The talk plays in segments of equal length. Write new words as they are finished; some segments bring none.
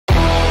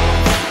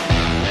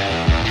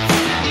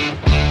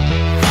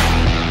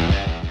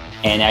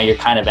and now you're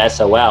kind of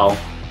SOL.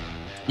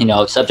 You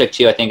know, subject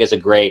to, I think, is a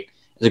great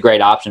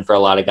option for a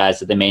lot of guys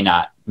that they may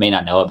not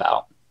know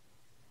about.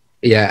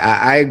 Yeah,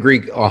 I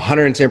agree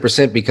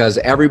 110%, because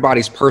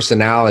everybody's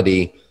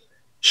personality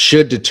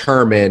should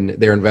determine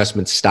their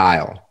investment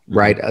style,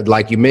 right?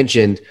 Like you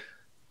mentioned,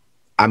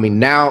 I mean,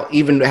 now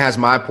even as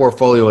my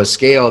portfolio is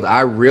scaled,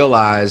 I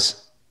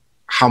realize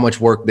how much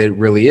work that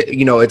really is.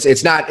 You know,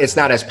 it's not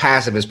as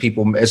passive as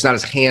people, it's not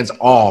as hands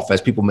off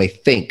as people may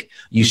think.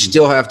 You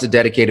still have to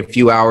dedicate a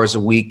few hours a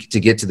week to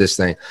get to this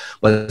thing.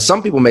 But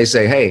some people may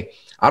say, hey,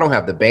 I don't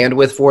have the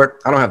bandwidth for it.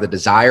 I don't have the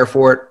desire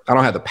for it. I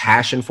don't have the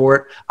passion for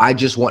it. I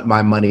just want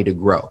my money to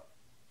grow.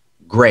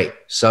 Great.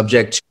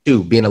 Subject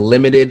to being a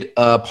limited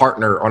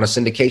partner on a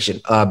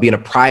syndication, being a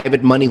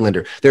private money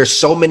lender. There's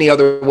so many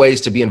other ways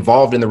to be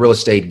involved in the real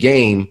estate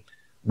game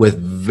with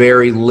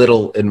very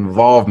little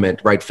involvement,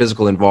 right?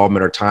 Physical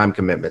involvement or time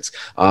commitments.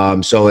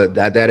 So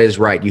that is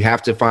right. You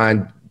have to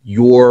find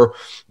your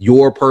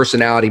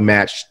personality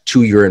matched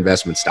to your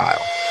investment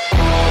style.